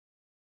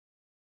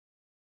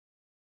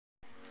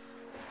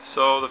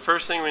So the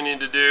first thing we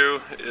need to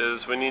do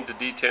is we need to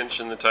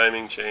detension the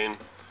timing chain.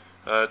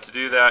 To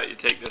do that, you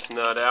take this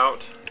nut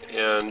out,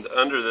 and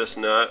under this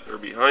nut, or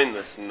behind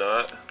this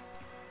nut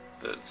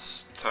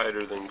that's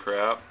tighter than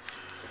crap,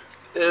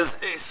 is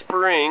a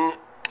spring.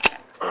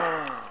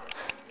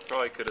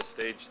 Probably could have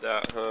staged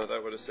that, huh?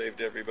 That would have saved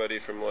everybody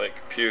from like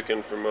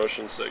puking from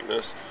motion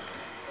sickness.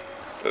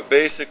 But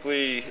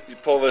basically, you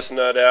pull this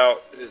nut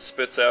out, it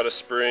spits out a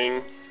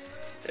spring,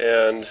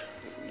 and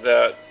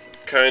that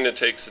kind of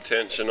takes the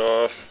tension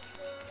off.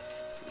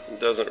 It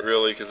doesn't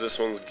really, because this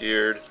one's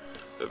geared.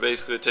 But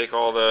basically, take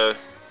all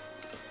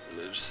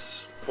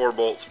there's 4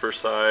 bolts per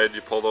side.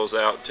 You pull those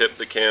out, tip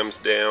the cams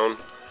down,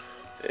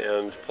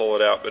 and pull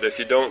it out. But if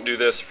you don't do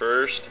this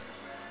first,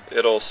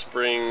 it'll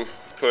spring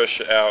push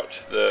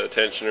out the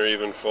tensioner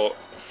even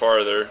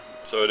farther.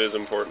 So it is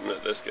important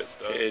that this gets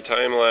done. Okay,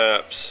 time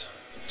lapse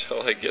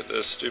until I get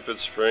this stupid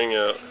spring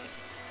out.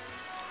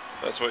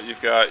 That's what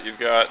you've got. You've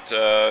got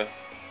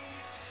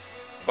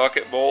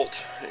bucket bolt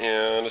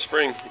and a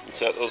spring. You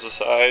set those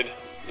aside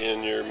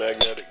in your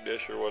magnetic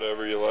dish or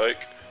whatever you like.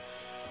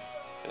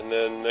 And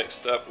then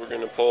next up, we're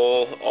going to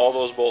pull all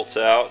those bolts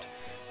out.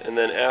 And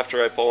then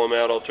after I pull them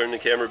out, I'll turn the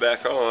camera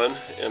back on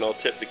and I'll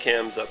tip the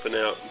cams up and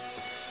out.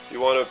 You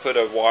want to put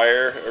a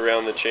wire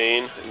around the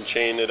chain and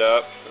chain it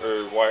up,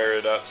 or wire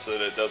it up so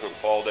that it doesn't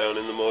fall down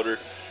in the motor.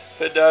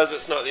 If it does,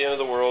 it's not the end of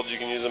the world. You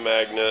can use a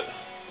magnet,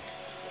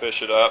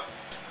 fish it up.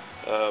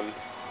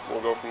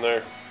 We'll go from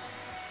there.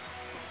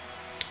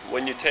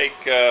 When you take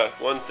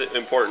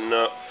important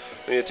note,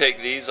 when you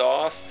take these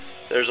off,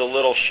 there's a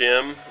little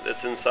shim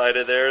that's inside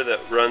of there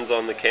that runs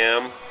on the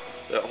cam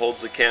that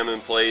holds the cam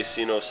in place,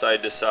 you know,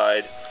 side to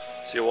side.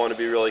 So you'll want to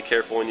be really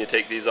careful when you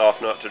take these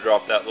off not to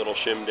drop that little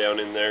shim down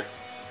in there.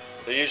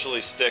 They usually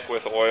stick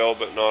with oil,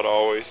 but not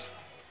always.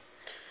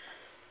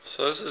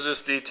 So this is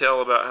just detail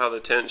about how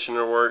the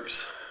tensioner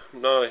works.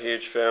 I'm not a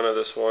huge fan of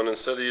this one.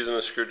 Instead of using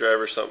a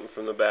screwdriver or something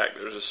from the back,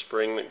 there's a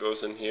spring that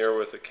goes in here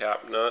with a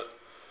cap nut.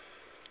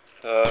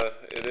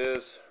 It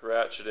is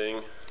ratcheting,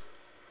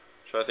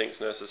 which I think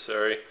is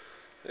necessary.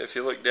 If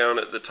you look down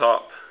at the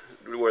top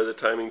where the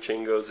timing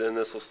chain goes in,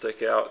 this will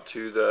stick out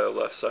to the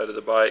left side of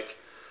the bike.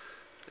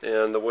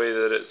 And the way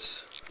that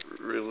it's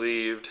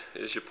relieved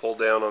is you pull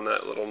down on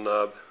that little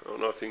nub. I don't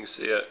know if you can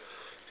see it.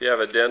 If you have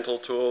a dental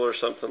tool or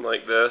something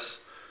like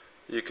this,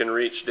 you can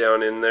reach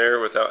down in there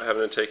without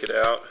having to take it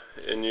out,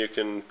 and you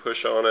can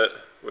push on it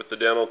with the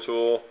dental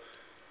tool.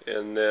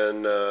 And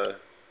then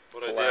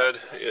what I did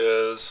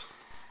is,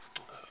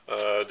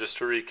 just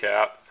to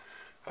recap,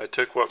 I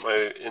took what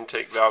my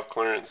intake valve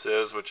clearance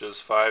is, which is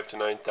 5 to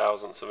 9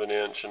 thousandths of an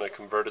inch, and I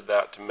converted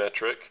that to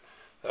metric.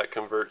 That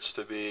converts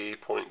to be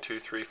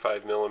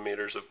 0.235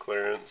 millimeters of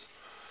clearance,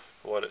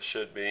 what it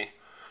should be.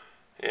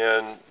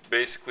 And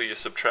basically you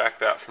subtract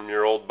that from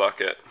your old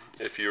bucket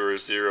if you were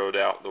zeroed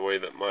out the way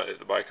that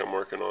the bike I'm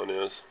working on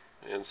is.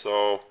 And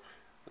so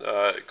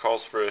it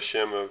calls for a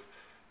shim of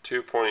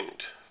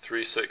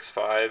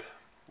 2.365.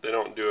 They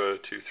don't do a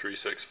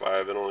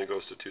 2.365, it only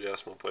goes to 2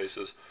 decimal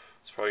places.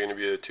 It's probably going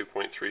to be a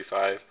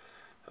 2.35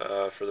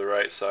 for the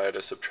right side.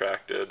 I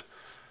subtracted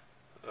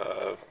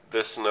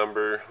this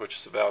number, which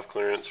is the valve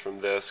clearance,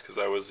 from this because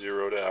I was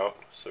zeroed out,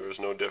 so there was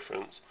no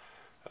difference.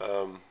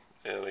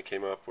 And I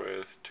came up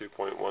with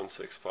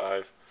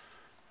 2.165,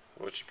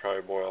 which would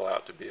probably boil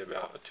out to be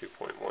about a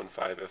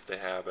 2.15 if they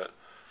have it.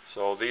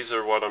 So these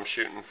are what I'm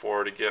shooting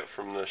for to get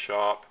from the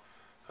shop.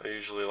 I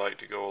usually like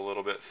to go a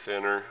little bit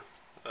thinner,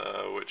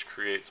 which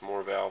creates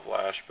more valve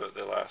lash, but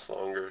they last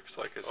longer, because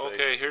like I say.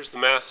 Okay, here's the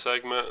math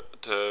segment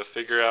to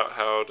figure out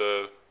how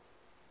to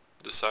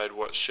decide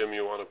what shim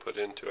you want to put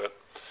into it.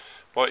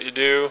 What you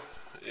do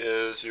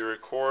is you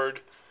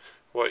record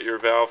what your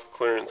valve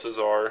clearances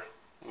are.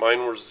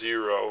 Mine were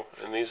 0,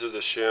 and these are the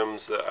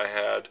shims that I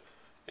had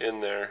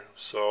in there.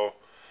 So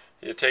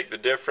you take the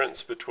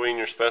difference between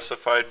your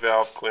specified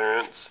valve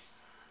clearance,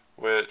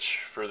 which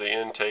for the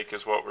intake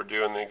is what we're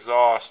doing. The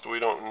exhaust, we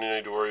don't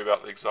need to worry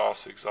about the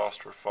exhaust. The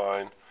exhaust we're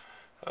fine.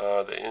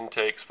 The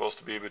intake's supposed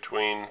to be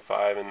between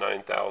 5 and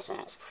 9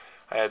 thousandths.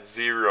 I had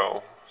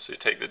 0, so you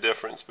take the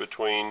difference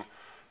between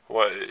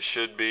what it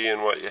should be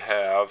and what you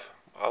have.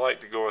 I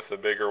like to go with the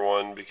bigger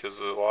one because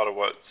a lot of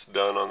what's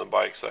done on the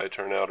bikes I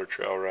turn out are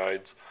trail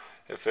rides.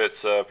 If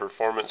it's a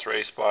performance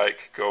race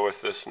bike, go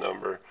with this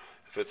number.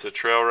 If it's a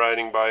trail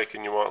riding bike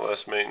and you want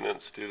less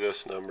maintenance, do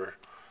this number.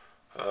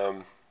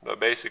 But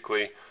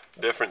basically,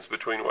 the difference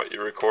between what you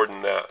record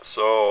and that.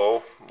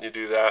 So you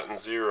do that and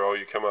 0,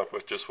 you come up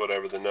with just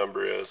whatever the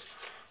number is.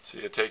 So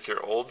you take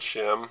your old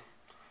shim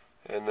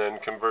and then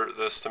convert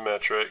this to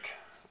metric,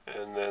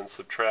 and then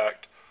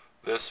subtract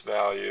this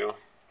value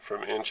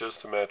from inches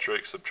to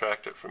metric,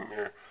 subtract it from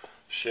your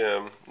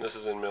shim. This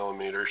is in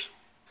millimeters.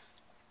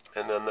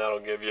 And then that'll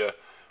give you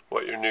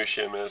what your new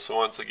shim is. So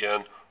once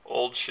again,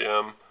 old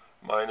shim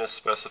minus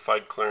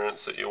specified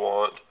clearance that you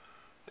want,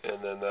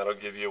 and then that'll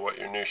give you what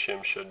your new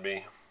shim should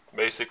be.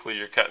 Basically,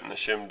 you're cutting the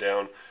shim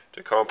down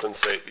to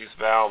compensate these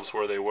valves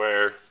where they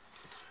wear.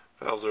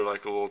 Valves are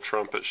like a little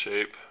trumpet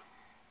shape.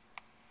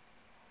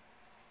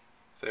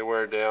 they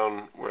wear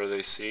down where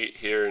they seat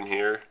here and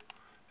here,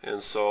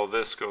 and so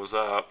this goes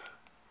up,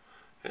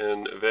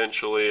 and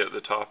eventually at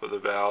the top of the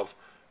valve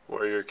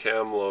where your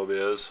cam lobe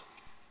is,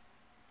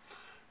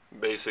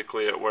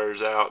 basically it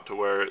wears out to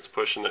where it's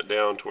pushing it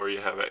down to where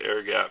you have an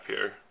air gap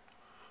here.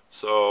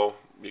 So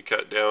you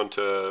cut down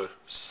to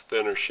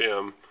thinner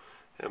shim,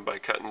 and by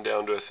cutting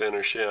down to a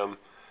thinner shim,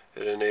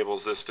 it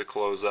enables this to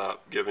close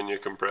up, giving you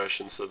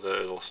compression so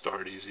that it'll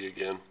start easy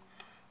again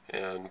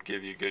and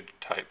give you good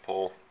tight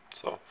pull.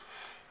 So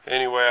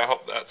anyway, I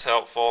hope that's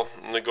helpful.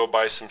 I'm going to go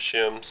buy some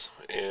shims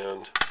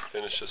and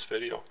finish this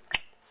video.